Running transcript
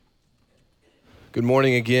Good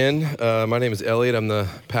morning again. My name is Elliot. I'm the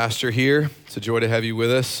pastor here. It's a joy to have you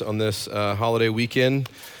with us on this holiday weekend.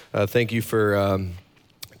 Thank you for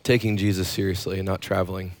taking Jesus seriously and not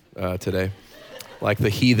traveling today, like the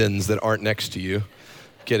heathens that aren't next to you.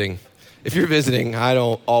 Kidding. If you're visiting, I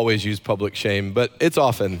don't always use public shame, but it's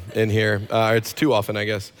often in here. It's too often, I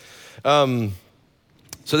guess. So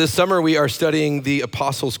this summer we are studying the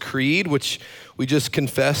Apostles' Creed, which we just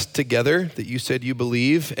confessed together that you said you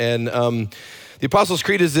believe. And the Apostles'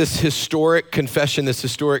 Creed is this historic confession, this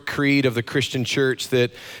historic creed of the Christian church that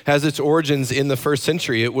has its origins in the first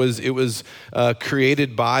century. It was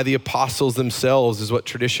created by the apostles themselves, is what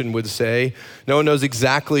tradition would say. No one knows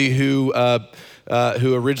exactly who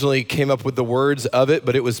originally came up with the words of it,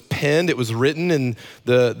 but it was penned, it was written in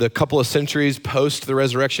the couple of centuries post the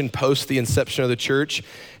resurrection, post the inception of the church,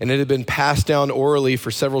 and it had been passed down orally for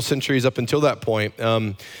several centuries up until that point.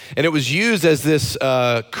 And it was used as this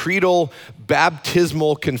creedal,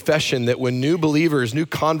 baptismal confession that when new believers, new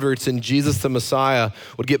converts in Jesus the Messiah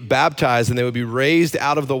would get baptized and they would be raised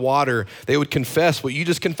out of the water, they would confess what you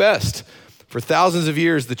just confessed. For thousands of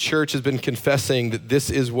years, the church has been confessing that this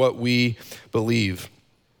is what we believe.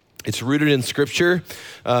 It's rooted in Scripture,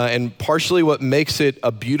 and partially what makes it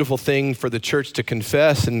a beautiful thing for the church to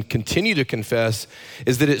confess and continue to confess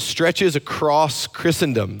is that it stretches across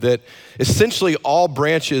Christendom, that essentially all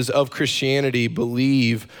branches of Christianity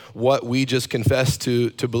believe what we just confessed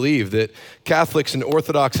to believe, that Catholics and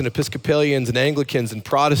Orthodox and Episcopalians and Anglicans and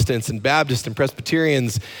Protestants and Baptists and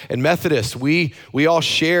Presbyterians and Methodists, we all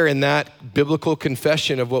share in that biblical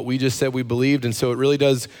confession of what we just said we believed, and so it really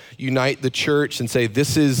does unite the church and say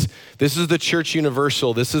this is the church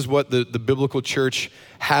universal. This is what the biblical church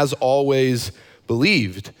has always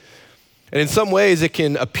believed. And in some ways, it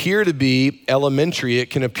can appear to be elementary. It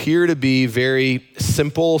can appear to be very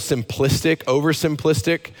simple, simplistic,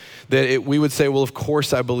 oversimplistic, that we would say, well, of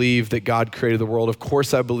course I believe that God created the world. Of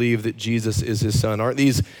course I believe that Jesus is his son. Aren't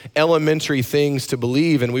these elementary things to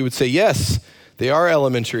believe? And we would say, yes, they are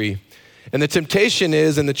elementary. And the temptation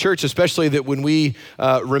is in the church, especially that when we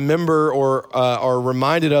remember or are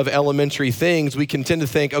reminded of elementary things, we can tend to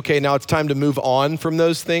think, okay, now it's time to move on from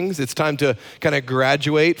those things. It's time to kind of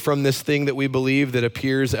graduate from this thing that we believe that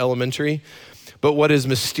appears elementary. But what is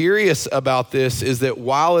mysterious about this is that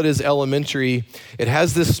while it is elementary, it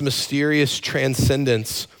has this mysterious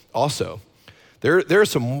transcendence also. There are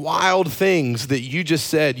some wild things that you just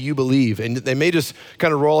said you believe, and they may just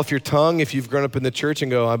kind of roll off your tongue if you've grown up in the church and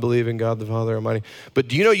go, I believe in God the Father Almighty. But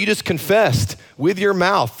do you know you just confessed with your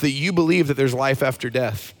mouth that you believe that there's life after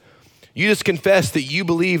death? You just confessed that you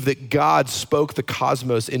believe that God spoke the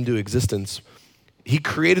cosmos into existence. He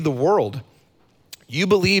created the world. You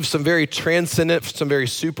believe some very transcendent, some very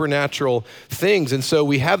supernatural things. And so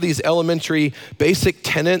we have these elementary basic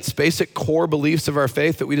tenets, basic core beliefs of our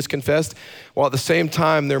faith that we just confessed, while at the same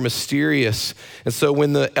time they're mysterious. And so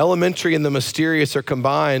when the elementary and the mysterious are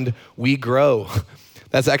combined, we grow.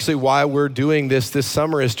 That's actually why we're doing this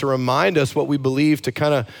summer, is to remind us what we believe, to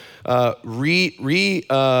kind of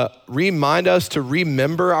remind us to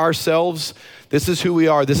remember ourselves. This is who we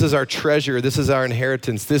are. This is our treasure. This is our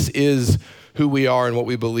inheritance. This is who we are and what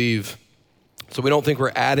we believe. So we don't think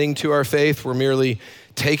we're adding to our faith. We're merely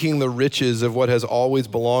taking the riches of what has always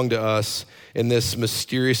belonged to us in this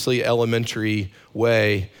mysteriously elementary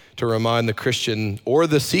way to remind the Christian or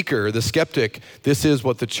the seeker, the skeptic, this is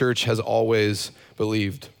what the church has always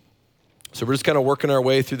believed. So we're just kind of working our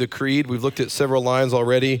way through the creed. We've looked at several lines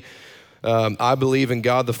already. I believe in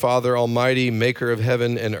God the Father Almighty, maker of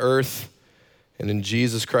heaven and earth, and in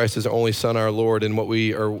Jesus Christ, his only Son, our Lord. And what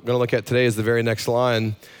we are going to look at today is the very next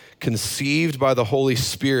line, conceived by the Holy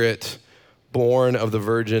Spirit, born of the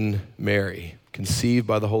Virgin Mary. Conceived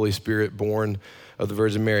by the Holy Spirit, born of the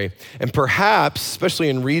Virgin Mary. And perhaps, especially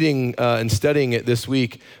in reading and studying it this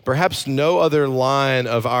week, perhaps no other line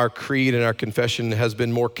of our creed and our confession has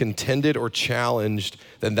been more contended or challenged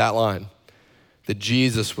than that line, that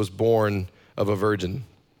Jesus was born of a virgin.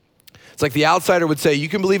 It's like the outsider would say, you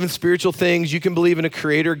can believe in spiritual things, you can believe in a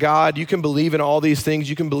creator God, you can believe in all these things,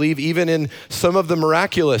 you can believe even in some of the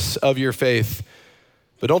miraculous of your faith,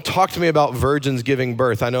 but don't talk to me about virgins giving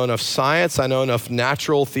birth. I know enough science, I know enough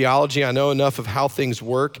natural theology, I know enough of how things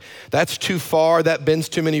work. That's too far, that bends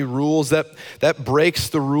too many rules, that breaks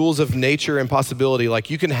the rules of nature and possibility.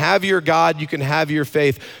 Like you can have your God, you can have your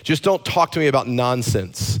faith, just don't talk to me about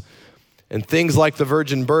nonsense. And things like the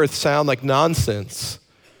virgin birth sound like nonsense.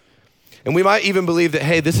 And we might even believe that,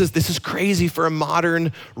 hey, this is crazy for a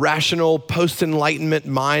modern, rational, post-enlightenment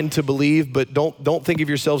mind to believe, but don't think of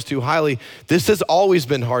yourselves too highly. This has always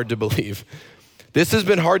been hard to believe. This has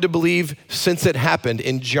been hard to believe since it happened.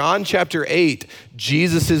 In John chapter 8,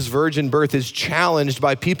 Jesus' virgin birth is challenged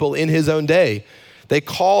by people in his own day. They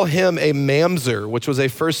call him a mamzer, which was a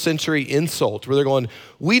first century insult, where they're going,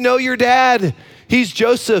 we know your dad. He's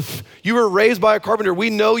Joseph. You were raised by a carpenter. We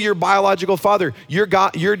know your biological father. Your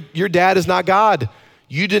dad is not God.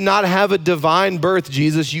 You did not have a divine birth,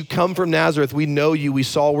 Jesus. You come from Nazareth. We know you. We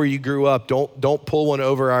saw where you grew up. Don't pull one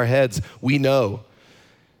over our heads. We know.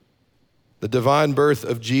 The divine birth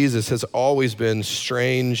of Jesus has always been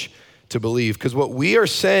strange to believe, because what we are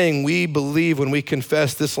saying we believe when we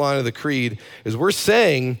confess this line of the creed is we're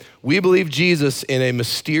saying we believe Jesus in a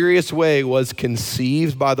mysterious way was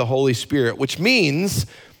conceived by the Holy Spirit, which means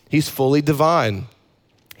he's fully divine.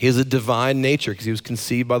 He has a divine nature because he was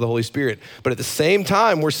conceived by the Holy Spirit. But at the same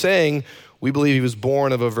time, we're saying we believe he was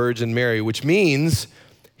born of a Virgin Mary, which means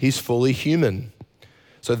he's fully human.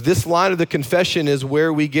 So this line of the confession is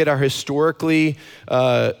where we get our historically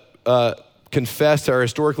confessed, our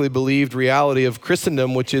historically believed reality of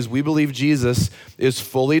Christendom, which is we believe Jesus is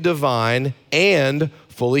fully divine and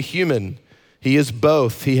fully human. He is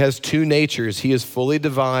both. He has two natures. He is fully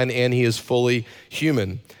divine and he is fully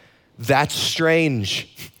human. That's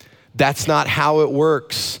strange. That's not how it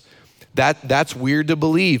works. That's weird to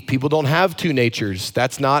believe. People don't have two natures.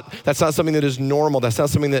 That's not something that is normal. That's not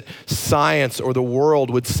something that science or the world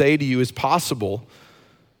would say to you is possible.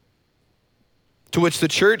 To which the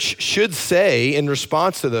church should say in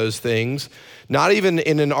response to those things, not even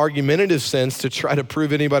in an argumentative sense to try to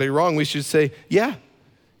prove anybody wrong, we should say, yeah,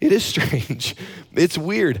 it is strange. It's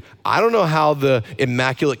weird. I don't know how the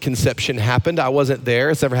Immaculate Conception happened. I wasn't there.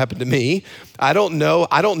 It's never happened to me. I don't know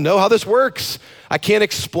how this works. I can't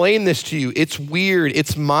explain this to you. It's weird.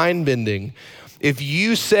 It's mind-bending. If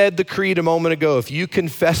you said the creed a moment ago, if you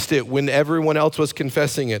confessed it when everyone else was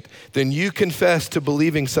confessing it, then you confessed to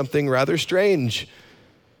believing something rather strange.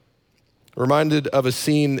 Reminded of a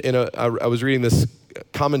scene I was reading this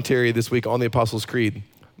commentary this week on the Apostles' Creed.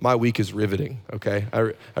 My week is riveting, okay?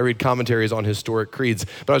 I read commentaries on historic creeds.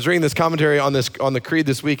 But I was reading this commentary on the creed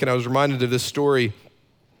this week, and I was reminded of this story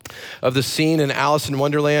of the scene in Alice in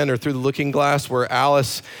Wonderland or Through the Looking Glass where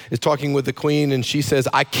Alice is talking with the queen and she says,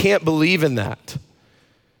 I can't believe in that.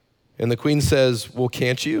 And the queen says, well,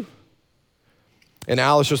 can't you? And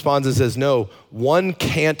Alice responds and says, no, one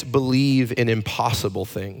can't believe in impossible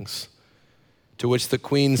things. To which the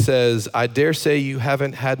queen says, I dare say you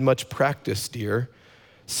haven't had much practice, dear.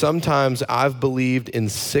 Sometimes I've believed in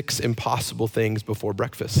 6 impossible things before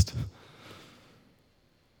breakfast.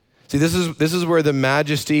 See, this is where the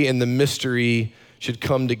majesty and the mystery should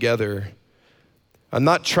come together. I'm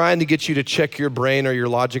not trying to get you to check your brain or your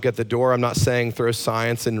logic at the door. I'm not saying throw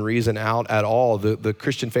science and reason out at all. The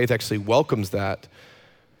Christian faith actually welcomes that.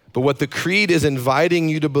 But what the creed is inviting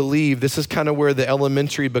you to believe, this is kind of where the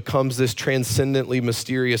elementary becomes this transcendently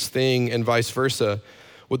mysterious thing and vice versa.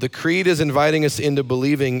 What the creed is inviting us into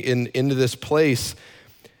believing into this place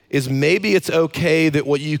is maybe it's okay that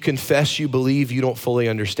what you confess you believe you don't fully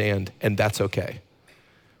understand, and that's okay.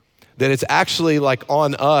 That it's actually like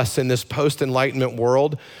on us in this post-enlightenment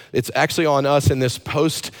world, it's actually on us in this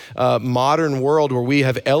post-modern world where we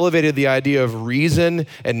have elevated the idea of reason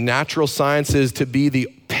and natural sciences to be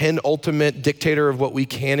the penultimate dictator of what we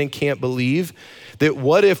can and can't believe, that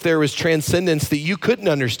what if there was transcendence that you couldn't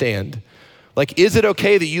understand? Like, is it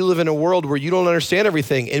okay that you live in a world where you don't understand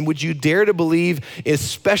everything? And would you dare to believe,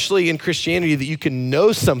 especially in Christianity, that you can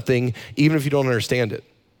know something even if you don't understand it?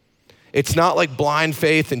 It's not like blind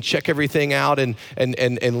faith and check everything out and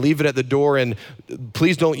leave it at the door and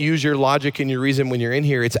please don't use your logic and your reason when you're in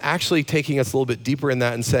here. It's actually taking us a little bit deeper in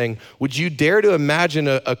that and saying, would you dare to imagine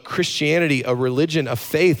a Christianity, a religion, a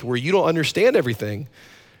faith where you don't understand everything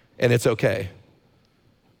and it's okay?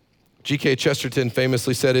 G.K. Chesterton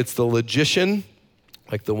famously said, it's the logician,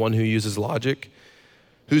 like the one who uses logic,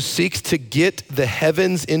 who seeks to get the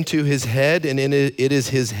heavens into his head, and in it is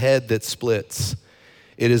his head that splits.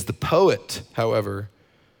 It is the poet, however,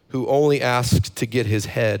 who only asks to get his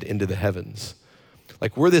head into the heavens.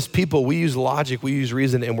 Like, we're this people, we use logic, we use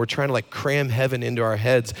reason, and we're trying to like cram heaven into our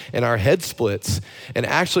heads, and our head splits. And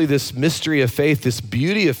actually this mystery of faith, this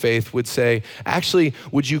beauty of faith would say, actually,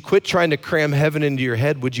 would you quit trying to cram heaven into your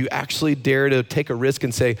head? Would you actually dare to take a risk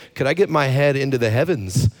and say, could I get my head into the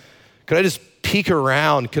heavens? Could I just peek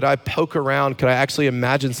around? Could I poke around? Could I actually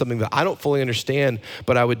imagine something that I don't fully understand,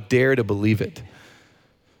 but I would dare to believe it?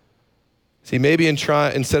 See, maybe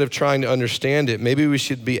instead of trying to understand it, maybe we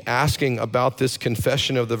should be asking about this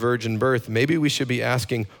confession of the virgin birth. Maybe we should be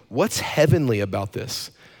asking, what's heavenly about this?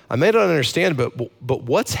 I may not understand, but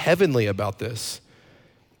what's heavenly about this?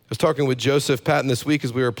 was talking with Joseph Patton this week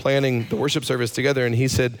as we were planning the worship service together, and he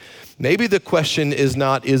said, maybe the question is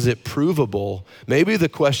not, is it provable? Maybe the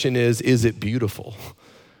question is it beautiful?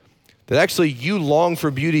 That actually you long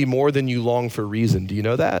for beauty more than you long for reason. Do you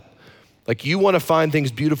know that? Like you want to find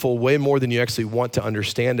things beautiful way more than you actually want to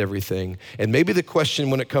understand everything. And maybe the question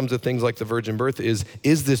when it comes to things like the virgin birth is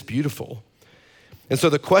this beautiful? And so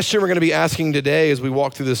the question we're going to be asking today as we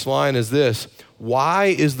walk through this line is this: why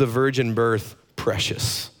is the virgin birth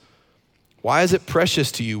precious? Why is it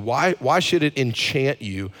precious to you? Why should it enchant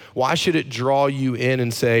you? Why should it draw you in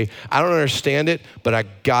and say, I don't understand it, but I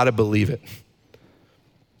gotta believe it?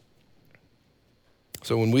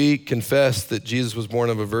 So when we confess that Jesus was born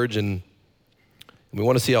of a virgin, and we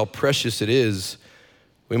want to see how precious it is,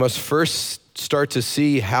 we must first start to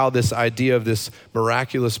see how this idea of this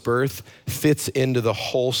miraculous birth fits into the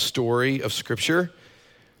whole story of Scripture.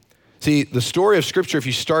 See, the story of Scripture, if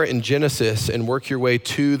you start in Genesis and work your way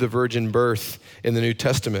to the virgin birth in the New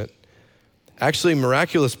Testament, actually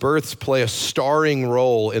miraculous births play a starring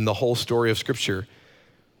role in the whole story of Scripture.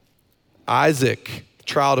 Isaac,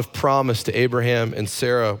 child of promise to Abraham and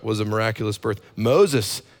Sarah, was a miraculous birth.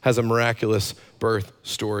 Moses has a miraculous birth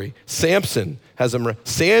story. Samuel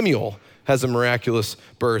has a miraculous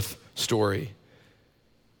birth story.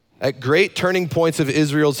 At great turning points of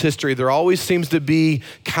Israel's history, there always seems to be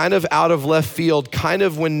kind of out of left field, kind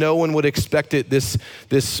of when no one would expect it,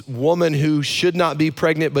 this woman who should not be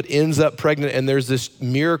pregnant but ends up pregnant, and there's this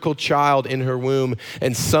miracle child in her womb,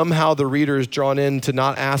 and somehow the reader is drawn into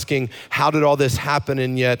not asking, how did all this happen,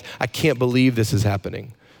 and yet I can't believe this is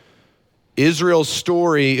happening. Israel's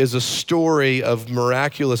story is a story of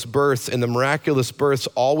miraculous births, and the miraculous births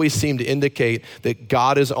always seem to indicate that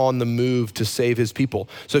God is on the move to save his people.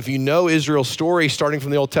 So if you know Israel's story starting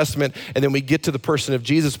from the Old Testament, and then we get to the person of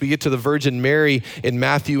Jesus, we get to the Virgin Mary in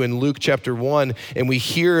Matthew and Luke chapter 1, and we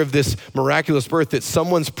hear of this miraculous birth that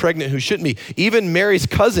someone's pregnant who shouldn't be. Even Mary's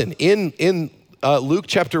cousin in Luke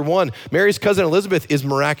chapter 1, Mary's cousin Elizabeth is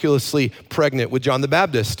miraculously pregnant with John the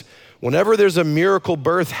Baptist. Whenever there's a miracle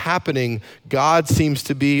birth happening, God seems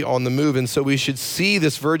to be on the move. And so we should see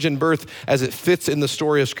this virgin birth as it fits in the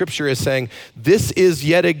story of Scripture as saying, this is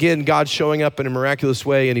yet again God showing up in a miraculous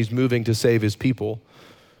way, and he's moving to save his people.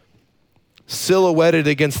 Silhouetted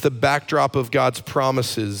against the backdrop of God's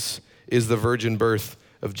promises is the virgin birth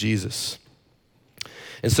of Jesus.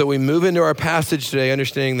 And so we move into our passage today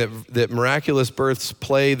understanding that miraculous births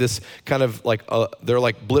play this kind of like, they're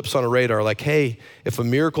like blips on a radar, like, hey, if a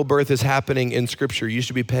miracle birth is happening in Scripture, you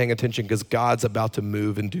should be paying attention because God's about to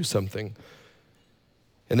move and do something.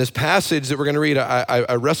 In this passage that we're going to read,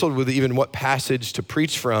 I wrestled with even what passage to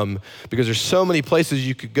preach from, because there's so many places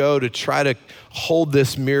you could go to try to hold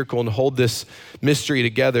this miracle and hold this mystery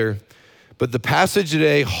together. But the passage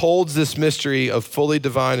today holds this mystery of fully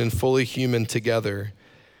divine and fully human together.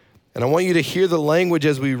 And I want you to hear the language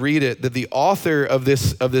as we read it, that the author of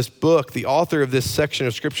this book, the author of this section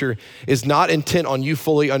of Scripture, is not intent on you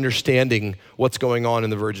fully understanding what's going on in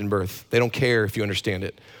the virgin birth. They don't care if you understand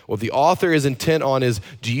it. What the author is intent on is,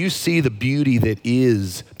 do you see the beauty that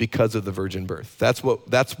is because of the virgin birth? That's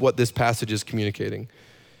what this passage is communicating.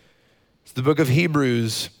 It's the book of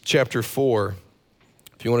Hebrews chapter 4.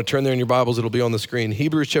 If you want to turn there in your Bibles, it'll be on the screen.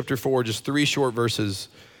 Hebrews chapter 4, just 3 short verses,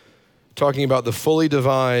 talking about the fully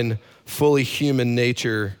divine, fully human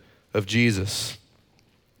nature of Jesus.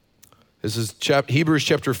 This is Hebrews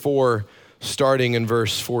chapter 4, starting in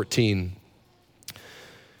verse 14.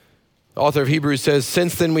 The author of Hebrews says,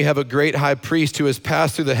 "Since then we have a great high priest who has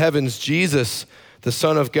passed through the heavens, Jesus, the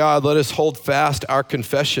Son of God, let us hold fast our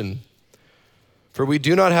confession. For we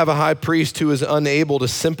do not have a high priest who is unable to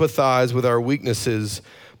sympathize with our weaknesses,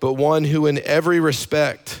 but one who in every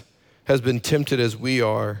respect has been tempted as we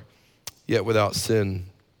are, yet without sin.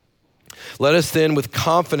 Let us then with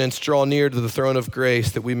confidence draw near to the throne of grace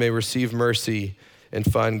that we may receive mercy and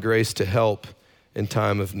find grace to help in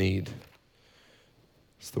time of need."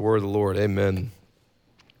 It's the word of the Lord, amen.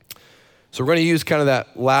 So we're going to use kind of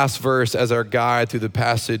that last verse as our guide through the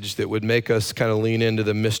passage that would make us kind of lean into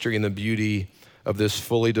the mystery and the beauty of this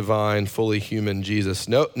fully divine, fully human Jesus.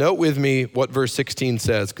 Note with me what verse 16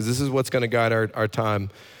 says, because this is what's going to guide our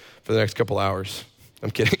time for the next couple hours. I'm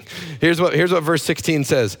kidding. Here's what verse 16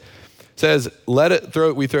 says. It says,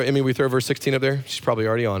 we throw verse 16 up there. She's probably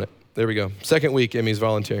already on it. There we go. Second week, Emmy's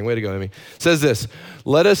volunteering. Way to go, Emmy. It says this: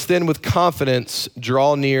 "Let us then with confidence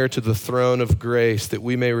draw near to the throne of grace that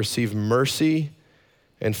we may receive mercy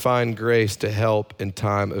and find grace to help in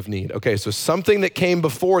time of need." Okay, so something that came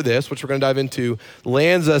before this, which we're going to dive into,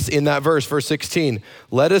 lands us in that verse 16.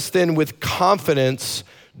 "Let us then with confidence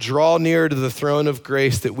draw near to the throne of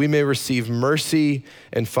grace that we may receive mercy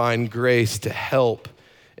and find grace to help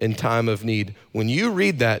in time of need. When you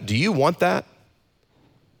read that, do you want that?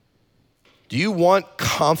 Do you want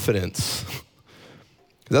confidence?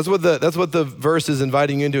 That's what the verse is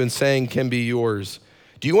inviting you into and saying can be yours.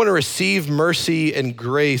 Do you want to receive mercy and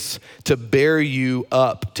grace to bear you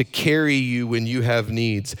up, to carry you when you have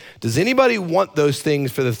needs? Does anybody want those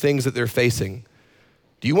things for the things that they're facing?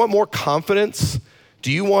 Do you want more confidence?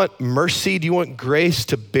 Do you want mercy? Do you want grace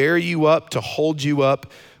to bear you up, to hold you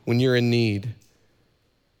up when you're in need?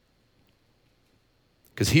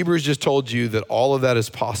 Because Hebrews just told you that all of that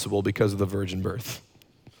is possible because of the virgin birth.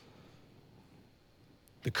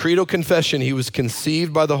 The creedal confession, he was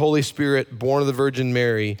conceived by the Holy Spirit, born of the Virgin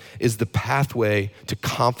Mary, is the pathway to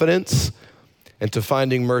confidence and to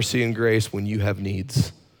finding mercy and grace when you have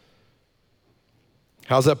needs.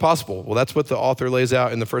 How's that possible? Well, that's what the author lays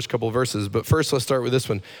out in the first couple of verses. But first, let's start with this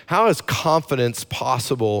one. How is confidence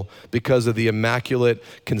possible because of the immaculate,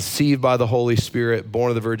 conceived by the Holy Spirit, born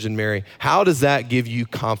of the Virgin Mary? How does that give you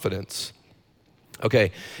confidence?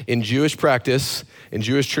 Okay, in Jewish practice, in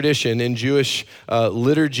Jewish tradition, in Jewish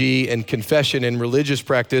liturgy and confession and religious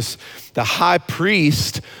practice, the high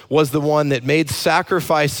priest was the one that made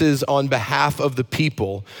sacrifices on behalf of the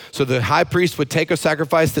people. So the high priest would take a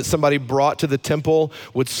sacrifice that somebody brought to the temple,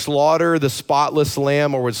 would slaughter the spotless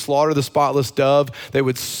lamb or would slaughter the spotless dove. They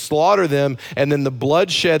would slaughter them, and then the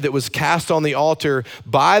bloodshed that was cast on the altar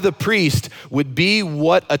by the priest would be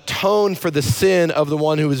what atoned for the sin of the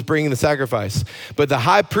one who was bringing the sacrifice. But the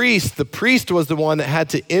high priest, the priest was the one that had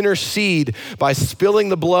to intercede by spilling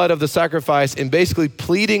the blood of the sacrifice and basically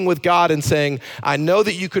pleading with God and saying, I know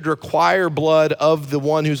that you could require blood of the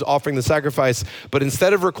one who's offering the sacrifice, but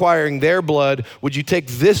instead of requiring their blood, would you take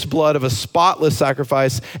this blood of a spotless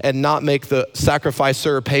sacrifice and not make the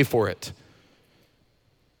sacrificer pay for it?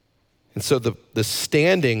 And so the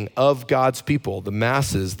standing of God's people, the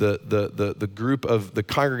masses, the group of the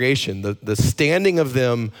congregation, the standing of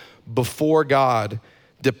them before God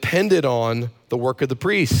depended on the work of the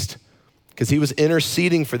priest because he was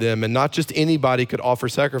interceding for them, and not just anybody could offer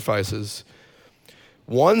sacrifices.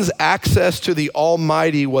 One's access to the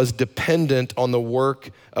Almighty was dependent on the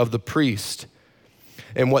work of the priest.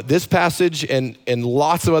 And what this passage and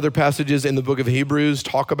lots of other passages in the book of Hebrews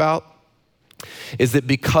talk about is that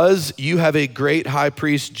because you have a great high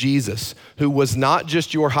priest, Jesus, who was not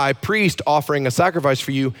just your high priest offering a sacrifice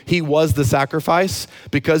for you, he was the sacrifice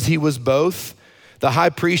because he was both. The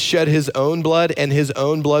high priest shed his own blood, and his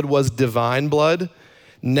own blood was divine blood.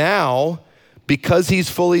 Now, because he's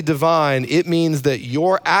fully divine, it means that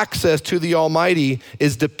your access to the Almighty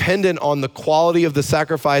is dependent on the quality of the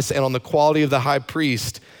sacrifice and on the quality of the high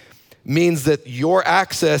priest. Means that your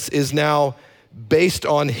access is now based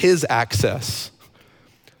on his access.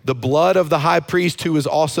 The blood of the high priest, who is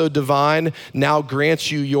also divine, now grants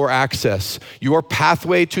you your access. Your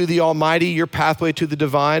pathway to the Almighty, your pathway to the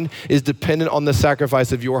divine is dependent on the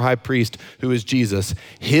sacrifice of your high priest, who is Jesus.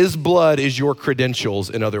 His blood is your credentials,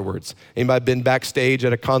 in other words. Anybody been backstage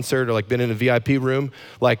at a concert or like been in a VIP room?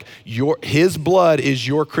 Like his blood is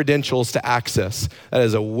your credentials to access. That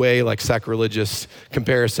is a way like sacrilegious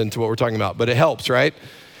comparison to what we're talking about, but it helps, right?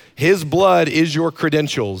 His blood is your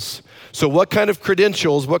credentials. So what kind of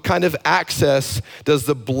credentials, what kind of access does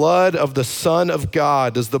the blood of the Son of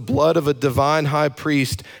God, does the blood of a divine high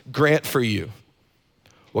priest grant for you?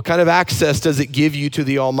 What kind of access does it give you to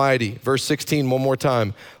the Almighty? Verse 16, one more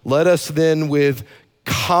time. Let us then with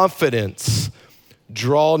confidence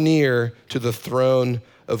draw near to the throne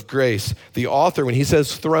of grace. The author, when he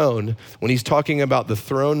says throne, when he's talking about the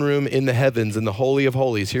throne room in the heavens and the Holy of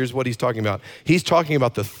Holies, here's what he's talking about. He's talking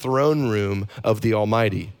about the throne room of the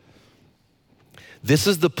Almighty. This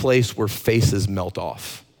is the place where faces melt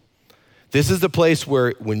off. This is the place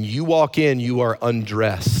where when you walk in, you are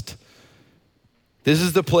undressed. This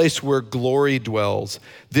is the place where glory dwells.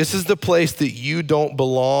 This is the place that you don't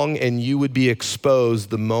belong and you would be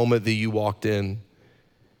exposed the moment that you walked in.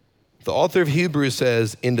 The author of Hebrews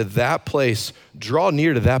says, into that place, draw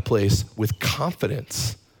near to that place with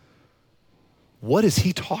confidence. What is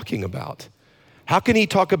he talking about? How can he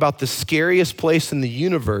talk about the scariest place in the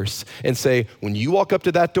universe and say, when you walk up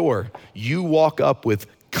to that door, you walk up with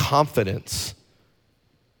confidence?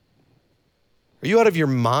 Are you out of your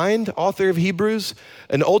mind, author of Hebrews?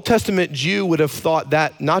 An Old Testament Jew would have thought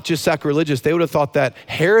that not just sacrilegious, they would have thought that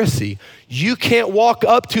heresy. You can't walk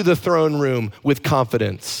up to the throne room with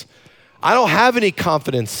confidence. I don't have any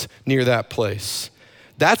confidence near that place.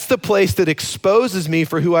 That's the place that exposes me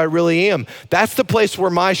for who I really am. That's the place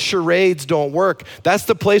where my charades don't work. That's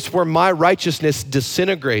the place where my righteousness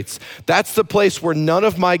disintegrates. That's the place where none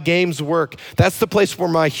of my games work. That's the place where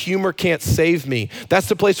my humor can't save me. That's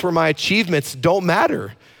the place where my achievements don't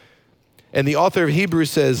matter. And the author of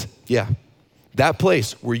Hebrews says, yeah, that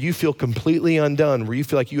place where you feel completely undone, where you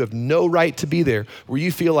feel like you have no right to be there, where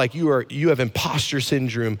you feel like you have imposter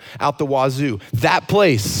syndrome out the wazoo, that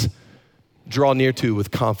place, draw near to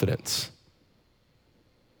with confidence.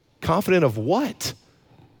 Confident of what?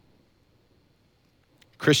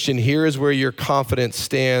 Christian, here is where your confidence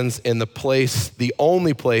stands in the place, the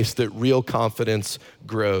only place that real confidence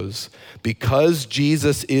grows. Because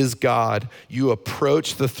Jesus is God, you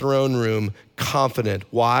approach the throne room confident.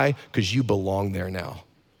 Why? Because you belong there now.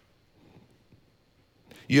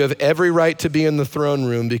 You have every right to be in the throne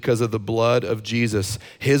room because of the blood of Jesus.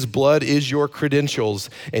 His blood is your credentials,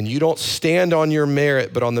 and you don't stand on your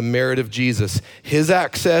merit, but on the merit of Jesus. His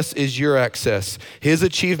access is your access. His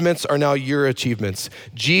achievements are now your achievements.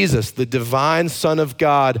 Jesus, the divine Son of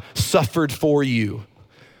God, suffered for you.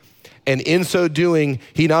 And in so doing,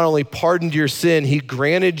 he not only pardoned your sin, he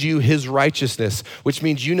granted you his righteousness, which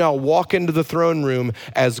means you now walk into the throne room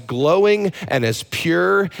as glowing and as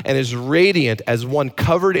pure and as radiant as one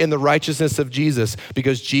covered in the righteousness of Jesus,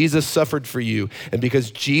 because Jesus suffered for you. And because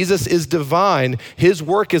Jesus is divine, his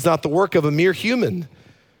work is not the work of a mere human.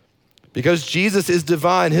 Because Jesus is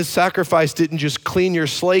divine, his sacrifice didn't just clean your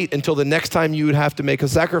slate until the next time you would have to make a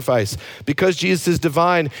sacrifice. Because Jesus is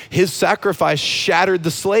divine, his sacrifice shattered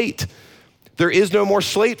the slate. There is no more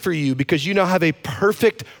slate for you because you now have a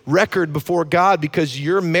perfect record before God because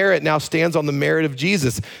your merit now stands on the merit of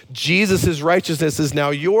Jesus. Jesus' righteousness is now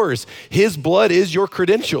yours. His blood is your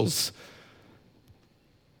credentials.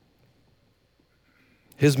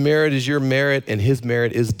 His merit is your merit, and his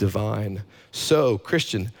merit is divine. So,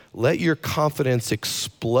 Christian, let your confidence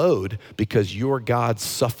explode because your God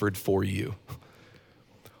suffered for you.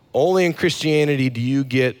 Only in Christianity do you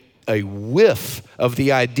get a whiff of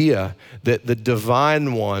the idea that the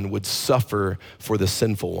divine one would suffer for the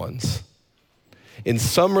sinful ones. In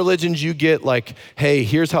some religions, you get like, hey,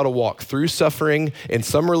 here's how to walk through suffering. In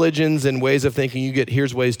some religions and ways of thinking, you get,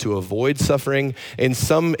 here's ways to avoid suffering. In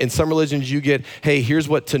some religions, you get, hey, here's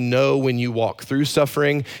what to know when you walk through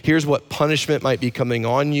suffering. Here's what punishment might be coming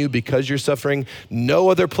on you because you're suffering. No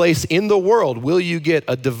other place in the world will you get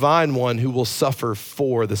a divine one who will suffer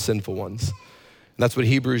for the sinful ones. And that's what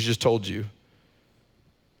Hebrews just told you.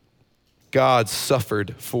 God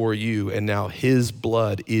suffered for you, and now his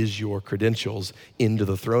blood is your credentials into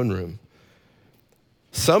the throne room.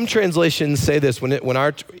 Some translations say this, when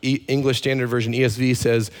our English Standard Version, ESV,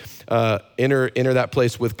 says, enter that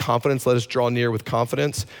place with confidence, let us draw near with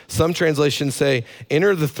confidence. Some translations say,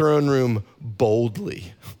 enter the throne room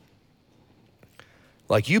boldly.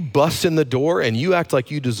 Like you bust in the door and you act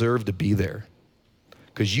like you deserve to be there.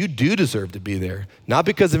 Because you do deserve to be there, not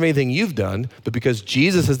because of anything you've done, but because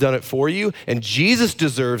Jesus has done it for you, and Jesus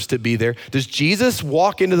deserves to be there. Does Jesus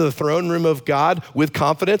walk into the throne room of God with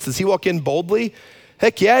confidence? Does he walk in boldly?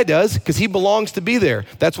 Heck yeah, he does, because he belongs to be there.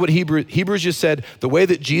 That's what Hebrews just said. The way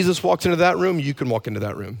that Jesus walks into that room, you can walk into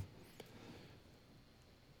that room.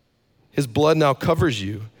 His blood now covers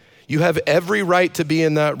you. You have every right to be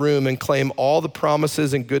in that room and claim all the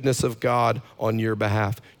promises and goodness of God on your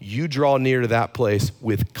behalf. You draw near to that place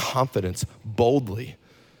with confidence, boldly.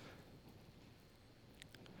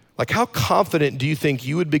 Like, how confident do you think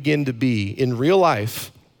you would begin to be in real life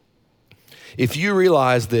if you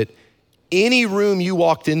realized that any room you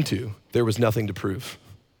walked into, there was nothing to prove?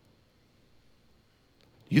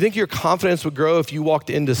 You think your confidence would grow if you walked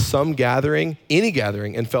into some gathering, any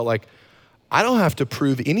gathering, and felt like, I don't have to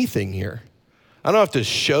prove anything here. I don't have to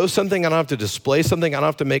show something. I don't have to display something. I don't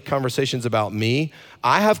have to make conversations about me.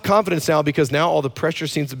 I have confidence now because now all the pressure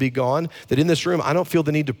seems to be gone, that in this room, I don't feel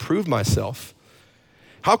the need to prove myself.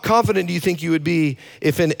 How confident do you think you would be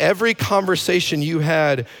if in every conversation you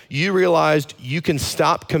had, you realized you can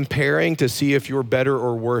stop comparing to see if you're better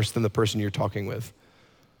or worse than the person you're talking with?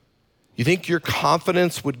 You think your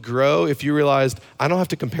confidence would grow if you realized, I don't have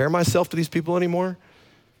to compare myself to these people anymore?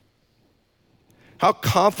 How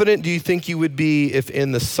confident do you think you would be if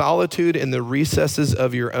in the solitude and the recesses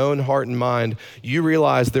of your own heart and mind, you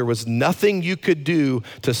realized there was nothing you could do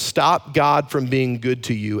to stop God from being good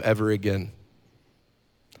to you ever again?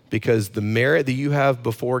 Because the merit that you have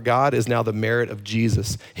before God is now the merit of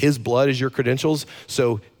Jesus. His blood is your credentials.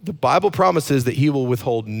 So the Bible promises that he will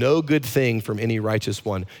withhold no good thing from any righteous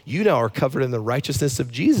one. You now are covered in the righteousness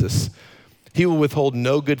of Jesus. He will withhold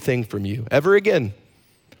no good thing from you ever again.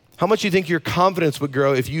 How much do you think your confidence would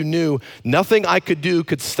grow if you knew nothing I could do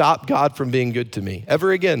could stop God from being good to me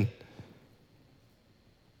ever again?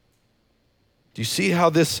 Do you see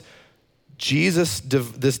how this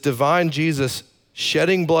divine Jesus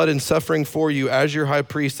shedding blood and suffering for you as your high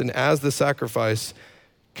priest and as the sacrifice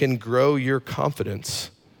can grow your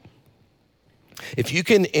confidence? If you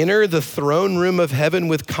can enter the throne room of heaven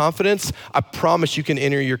with confidence, I promise you can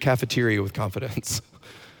enter your cafeteria with confidence.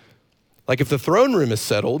 Like if the throne room is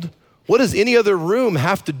settled, what does any other room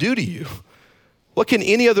have to do to you? What can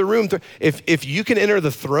any other room, if you can enter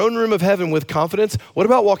the throne room of heaven with confidence, what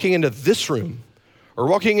about walking into this room? Or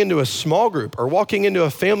walking into a small group, or walking into a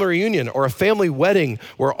family reunion, or a family wedding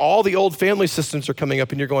where all the old family systems are coming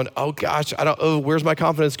up and you're going, oh gosh, where's my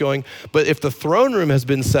confidence going? But if the throne room has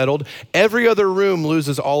been settled, every other room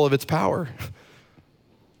loses all of its power.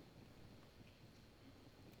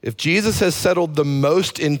 If Jesus has settled the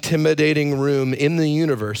most intimidating room in the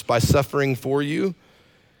universe by suffering for you,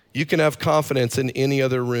 you can have confidence in any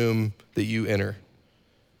other room that you enter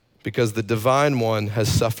because the divine one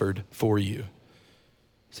has suffered for you.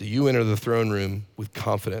 So you enter the throne room with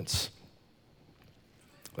confidence.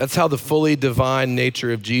 That's how the fully divine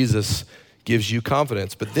nature of Jesus gives you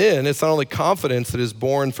confidence. But then it's not only confidence that is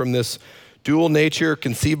born from this dual nature,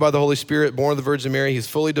 conceived by the Holy Spirit, born of the Virgin Mary. He's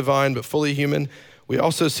fully divine, but fully human. We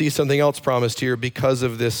also see something else promised here because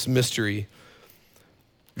of this mystery.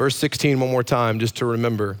 Verse 16, one more time, just to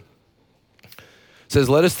remember. It says,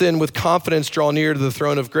 let us then with confidence draw near to the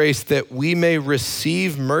throne of grace that we may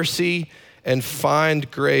receive mercy and find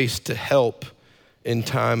grace to help in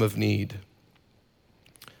time of need.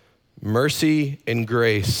 Mercy and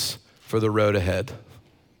grace for the road ahead.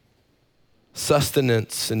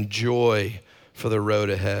 Sustenance and joy for the road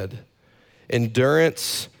ahead.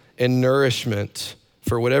 Endurance and nourishment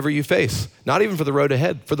for whatever you face. Not even for the road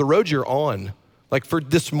ahead, for the road you're on. Like for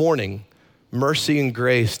this morning, mercy and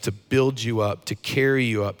grace to build you up, to carry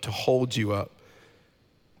you up, to hold you up.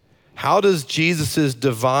 How does Jesus'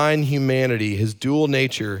 divine humanity, his dual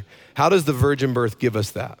nature, how does the virgin birth give us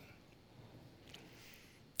that?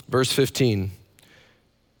 Verse 15.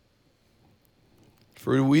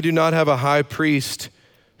 For we do not have a high priest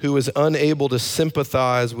who is unable to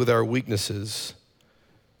sympathize with our weaknesses,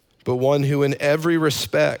 but one who in every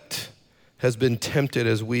respect has been tempted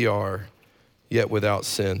as we are, yet without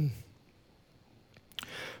sin.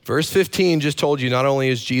 Verse 15 just told you not only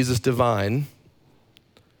is Jesus divine,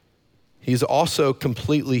 he's also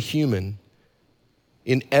completely human.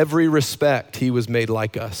 In every respect, he was made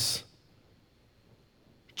like us.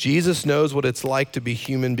 Jesus knows what it's like to be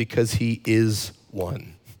human because he is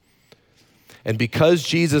one. And because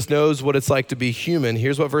Jesus knows what it's like to be human,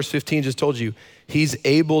 here's what verse 15 just told you. He's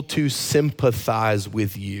able to sympathize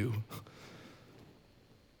with you.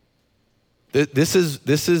 This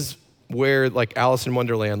is where, like Alice in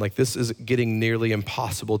Wonderland, like this is getting nearly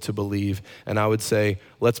impossible to believe. And I would say,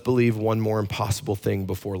 let's believe one more impossible thing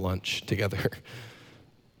before lunch together.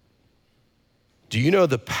 Do you know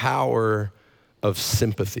the power of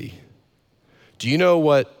sympathy? Do you know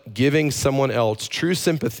what giving someone else true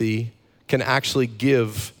sympathy can actually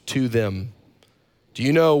give to them? Do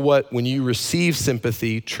you know what, when you receive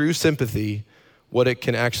sympathy, true sympathy, what it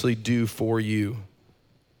can actually do for you?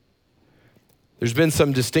 There's been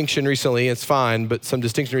some distinction recently, it's fine, but some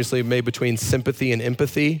distinction recently made between sympathy and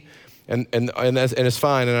empathy, and it's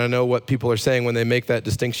fine, and I know what people are saying when they make that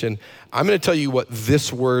distinction. I'm gonna tell you what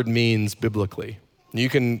this word means biblically. You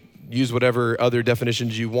can use whatever other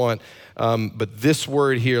definitions you want, but this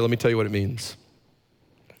word here, let me tell you what it means.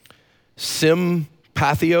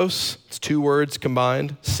 Sympathios, it's two words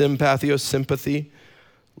combined, sympathios, sympathy,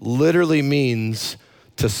 literally means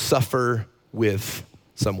to suffer with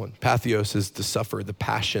someone. Pathios is to suffer, the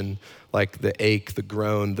passion, like the ache, the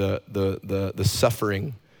groan, the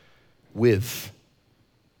suffering with.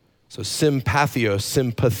 So sympathios,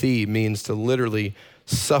 sympathy means to literally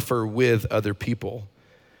suffer with other people.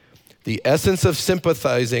 The essence of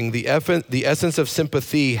sympathizing, the essence of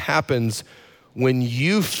sympathy happens when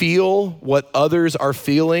you feel what others are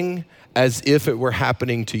feeling as if it were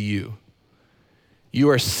happening to you. You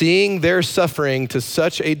are seeing their suffering to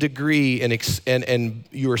such a degree and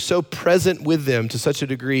you are so present with them to such a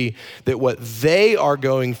degree that what they are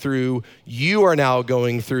going through, you are now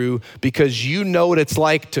going through because you know what it's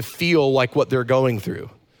like to feel like what they're going through.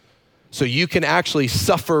 So you can actually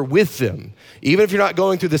suffer with them. Even if you're not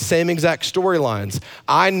going through the same exact storylines,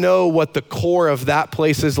 I know what the core of that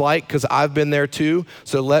place is like because I've been there too.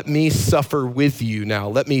 So let me suffer with you now.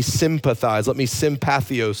 Let me sympathize. Let me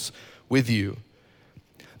sympathios with you.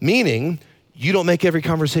 Meaning, you don't make every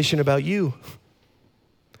conversation about you.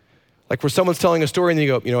 Like where someone's telling a story and you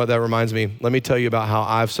go, you know what, that reminds me, let me tell you about how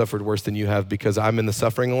I've suffered worse than you have because I'm in the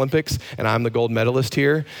suffering Olympics and I'm the gold medalist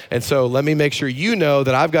here. And so let me make sure you know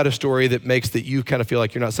that I've got a story that makes that you kind of feel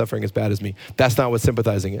like you're not suffering as bad as me. That's not what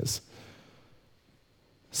sympathizing is.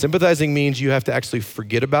 Sympathizing means you have to actually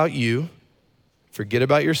forget about you, forget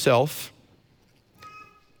about yourself,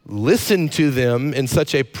 listen to them in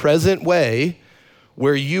such a present way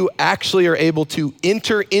where you actually are able to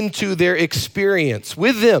enter into their experience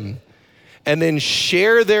with them and then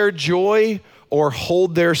share their joy or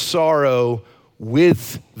hold their sorrow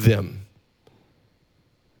with them.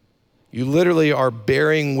 You literally are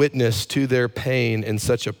bearing witness to their pain in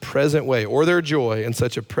such a present way, or their joy in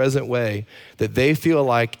such a present way, that they feel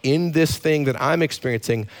like in this thing that I'm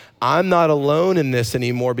experiencing, I'm not alone in this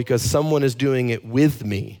anymore because someone is doing it with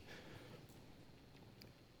me.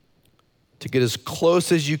 To get as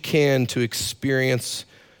close as you can to experiencing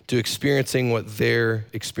what they're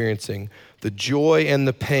experiencing. The joy and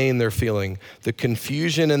the pain they're feeling, the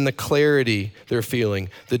confusion and the clarity they're feeling,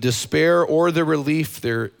 the despair or the relief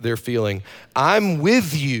they're feeling. I'm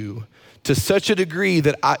with you to such a degree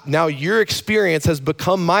that now your experience has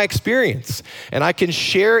become my experience. And I can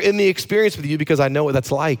share in the experience with you because I know what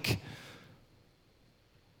that's like.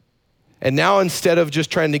 And now instead of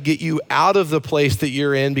just trying to get you out of the place that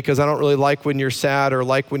you're in because I don't really like when you're sad or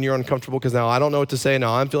like when you're uncomfortable because now I don't know what to say,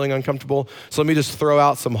 now I'm feeling uncomfortable. So let me just throw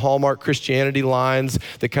out some Hallmark Christianity lines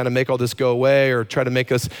that kind of make all this go away or try to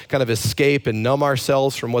make us kind of escape and numb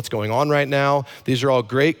ourselves from what's going on right now. These are all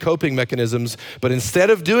great coping mechanisms. But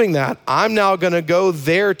instead of doing that, I'm now going to go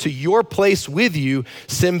there to your place with you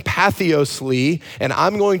sympathiously, and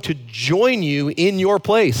I'm going to join you in your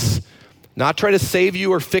place. Not try to save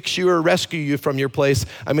you or fix you or rescue you from your place.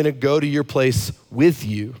 I'm going to go to your place with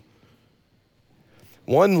you.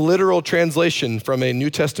 One literal translation from a New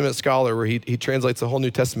Testament scholar where he translates the whole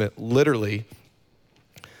New Testament literally.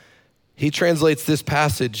 He translates this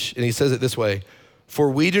passage and he says it this way: "For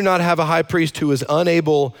we do not have a high priest who is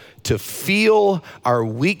unable to feel our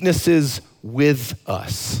weaknesses with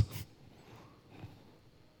us."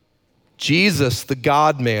 Jesus, the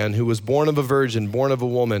God-man who was born of a virgin, born of a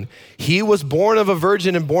woman, he was born of a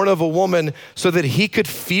virgin and born of a woman so that he could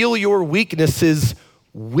feel your weaknesses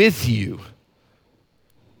with you.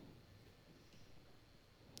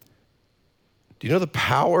 Do you know the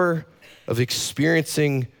power of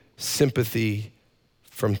experiencing sympathy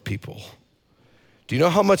from people? Do you know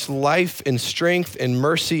how much life and strength and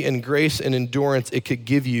mercy and grace and endurance it could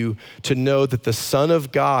give you to know that the Son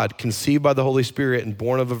of God, conceived by the Holy Spirit and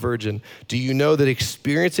born of a virgin, do you know that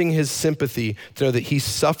experiencing his sympathy, to know that he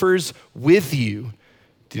suffers with you,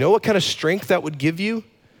 do you know what kind of strength that would give you?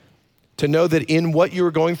 To know that in what you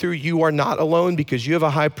are going through, you are not alone because you have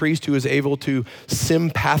a high priest who is able to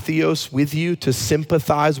sympathios with you, to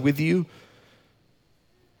sympathize with you.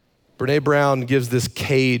 Brene Brown gives this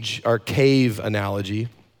cave analogy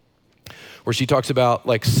where she talks about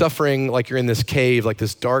like suffering like you're in this cave, like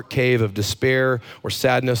this dark cave of despair or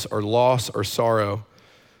sadness or loss or sorrow.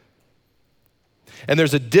 And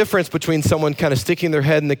there's a difference between someone kind of sticking their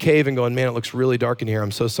head in the cave and going, man, it looks really dark in here. I'm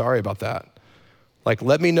so sorry about that. Like,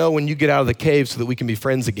 let me know when you get out of the cave so that we can be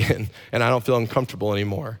friends again and I don't feel uncomfortable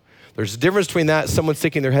anymore. There's a difference between that, someone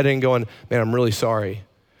sticking their head in and going, man, I'm really sorry.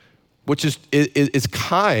 Which is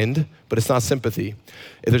kind, but it's not sympathy.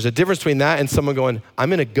 There's a difference between that and someone going, I'm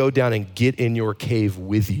gonna go down and get in your cave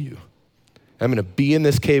with you. I'm gonna be in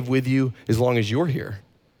this cave with you as long as you're here.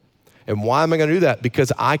 And why am I gonna do that?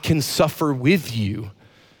 Because I can suffer with you.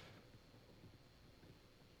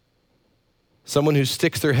 Someone who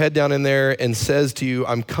sticks their head down in there and says to you,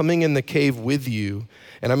 I'm coming in the cave with you,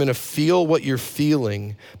 and I'm gonna feel what you're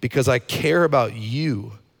feeling because I care about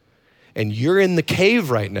you. And you're in the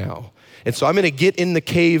cave right now. And so I'm gonna get in the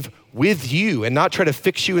cave with you and not try to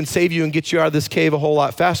fix you and save you and get you out of this cave a whole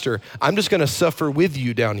lot faster. I'm just gonna suffer with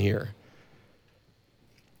you down here.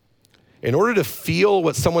 In order to feel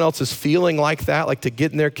what someone else is feeling like that, like to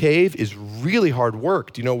get in their cave, is really hard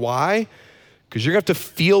work. Do you know why? Because you're gonna have to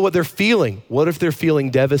feel what they're feeling. What if they're feeling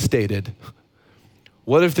devastated?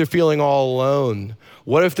 What if they're feeling all alone?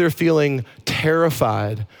 What if they're feeling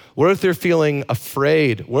terrified? What if they're feeling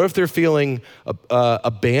afraid? What if they're feeling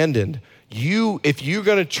abandoned? If you're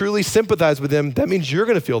gonna truly sympathize with them, that means you're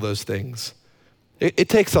gonna feel those things. It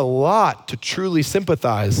takes a lot to truly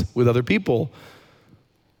sympathize with other people.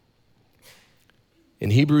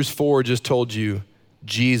 And Hebrews 4 just told you,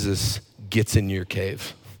 Jesus gets in your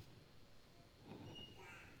cave.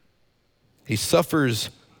 He suffers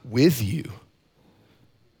with you.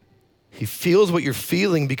 He feels what you're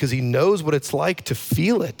feeling because he knows what it's like to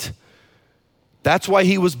feel it. That's why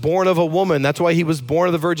he was born of a woman. That's why he was born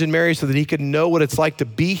of the Virgin Mary, so that he could know what it's like to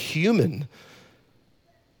be human.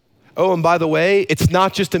 Oh, and by the way, it's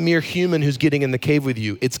not just a mere human who's getting in the cave with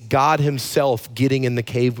you. It's God himself getting in the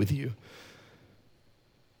cave with you.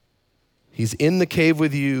 He's in the cave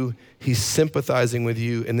with you. He's sympathizing with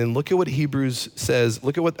you. And then look at what Hebrews says.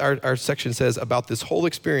 Look at what our section says about this whole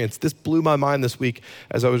experience. This blew my mind this week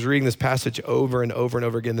as I was reading this passage over and over and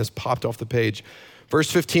over again. This popped off the page. Verse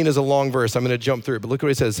 15 is a long verse. I'm going to jump through it. But look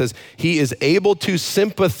what it says. It says, he is able to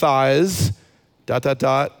sympathize, ...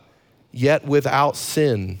 yet without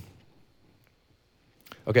sin.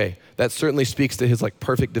 Okay, that certainly speaks to his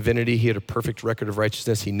perfect divinity. He had a perfect record of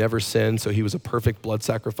righteousness. He never sinned, so he was a perfect blood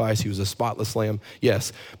sacrifice. He was a spotless lamb.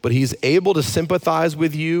 Yes, but he's able to sympathize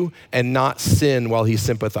with you and not sin while he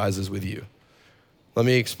sympathizes with you. Let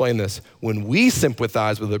me explain this. When we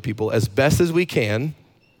sympathize with other people as best as we can,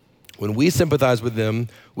 when we sympathize with them,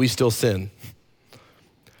 we still sin.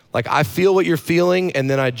 I feel what you're feeling, and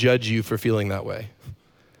then I judge you for feeling that way.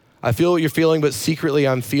 I feel what you're feeling, but secretly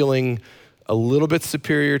I'm feeling a little bit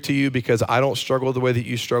superior to you because I don't struggle the way that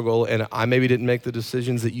you struggle, and I maybe didn't make the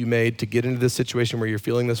decisions that you made to get into this situation where you're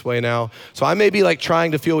feeling this way now. So I may be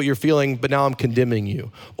trying to feel what you're feeling, but now I'm condemning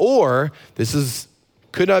you. Or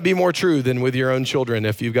could not be more true than with your own children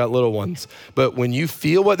if you've got little ones. But when you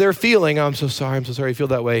feel what they're feeling, I'm so sorry you feel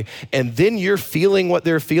that way. And then you're feeling what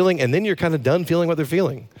they're feeling, and then you're kind of done feeling what they're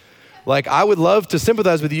feeling. I would love to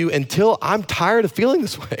sympathize with you until I'm tired of feeling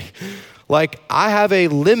this way. I have a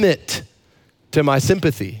limit to my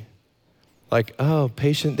sympathy. Oh,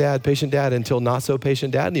 patient dad, until not so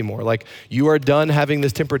patient dad anymore. You are done having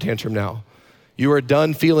this temper tantrum now. You are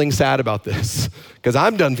done feeling sad about this because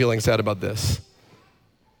I'm done feeling sad about this.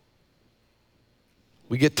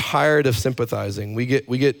 We get tired of sympathizing. We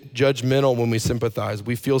get judgmental when we sympathize.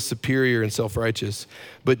 We feel superior and self-righteous.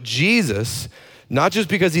 But Jesus, not just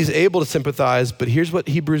because he's able to sympathize, but here's what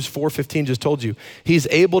Hebrews 4:15 just told you. He's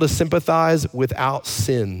able to sympathize without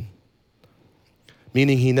sin,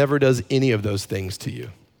 meaning he never does any of those things to you.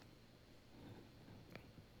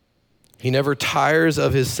 He never tires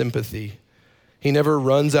of his sympathy. He never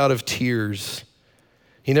runs out of tears.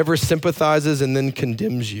 He never sympathizes and then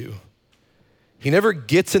condemns you. He never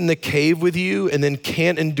gets in the cave with you and then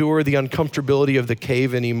can't endure the uncomfortability of the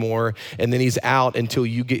cave anymore, and then he's out until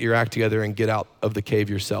you get your act together and get out of the cave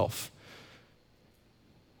yourself.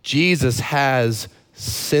 Jesus has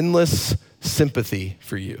sinless sympathy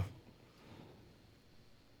for you.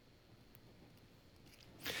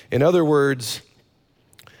 In other words,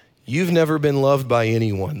 you've never been loved by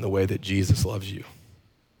anyone the way that Jesus loves you.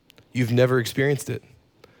 You've never experienced it.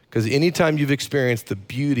 Because anytime you've experienced the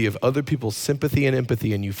beauty of other people's sympathy and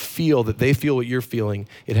empathy and you feel that they feel what you're feeling,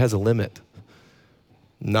 it has a limit.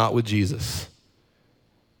 Not with Jesus.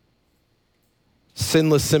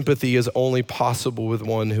 Sinless sympathy is only possible with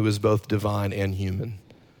one who is both divine and human.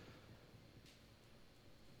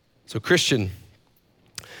 So Christian,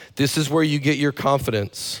 this is where you get your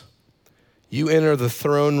confidence. You enter the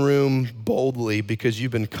throne room boldly because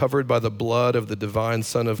you've been covered by the blood of the divine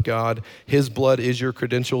Son of God. His blood is your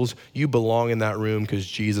credentials. You belong in that room because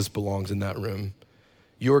Jesus belongs in that room.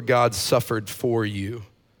 Your God suffered for you.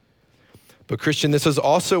 But Christian, this is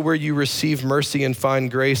also where you receive mercy and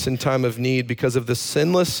find grace in time of need because of the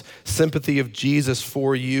sinless sympathy of Jesus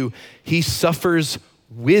for you. He suffers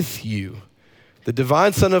with you. The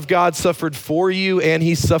divine Son of God suffered for you, and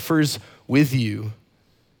he suffers with you.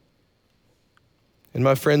 And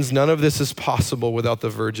my friends, none of this is possible without the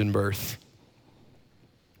virgin birth.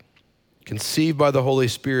 Conceived by the Holy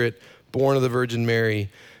Spirit, born of the Virgin Mary,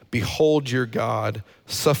 behold your God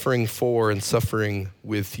suffering for and suffering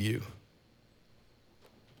with you.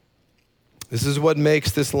 This is what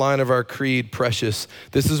makes this line of our creed precious.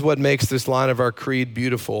 This is what makes this line of our creed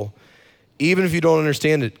beautiful, even if you don't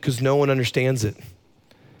understand it, because no one understands it.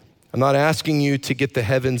 I'm not asking you to get the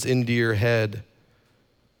heavens into your head.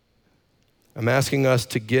 I'm asking us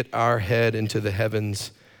to get our head into the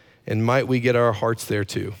heavens, and might we get our hearts there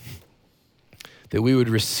too. That we would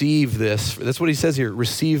receive this. That's what he says here,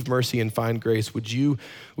 receive mercy and find grace. Would you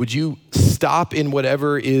stop in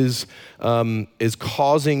whatever is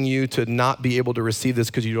causing you to not be able to receive this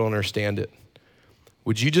because you don't understand it?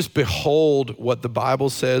 Would you just behold what the Bible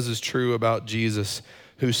says is true about Jesus,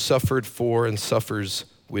 who suffered for and suffers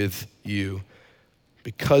with you?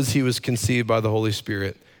 Because he was conceived by the Holy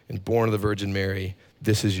Spirit and born of the Virgin Mary,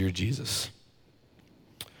 this is your Jesus.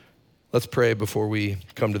 Let's pray before we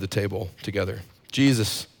come to the table together.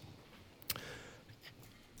 Jesus,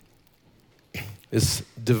 this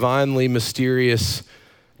divinely mysterious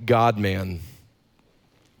God-man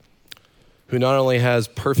who not only has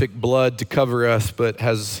perfect blood to cover us, but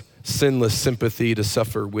has sinless sympathy to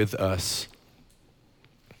suffer with us.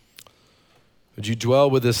 Would you dwell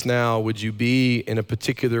with us now? Would you be in a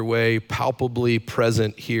particular way palpably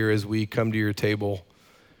present here as we come to your table?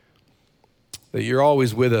 That you're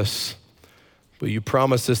always with us, but you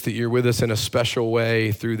promise us that you're with us in a special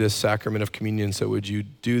way through this sacrament of communion. So would you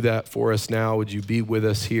do that for us now? Would you be with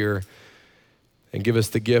us here and give us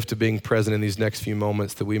the gift of being present in these next few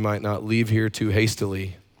moments, that we might not leave here too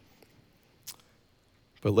hastily,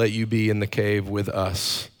 but let you be in the cave with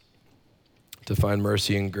us to find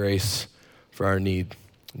mercy and grace for our need.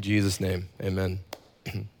 In Jesus' name, amen.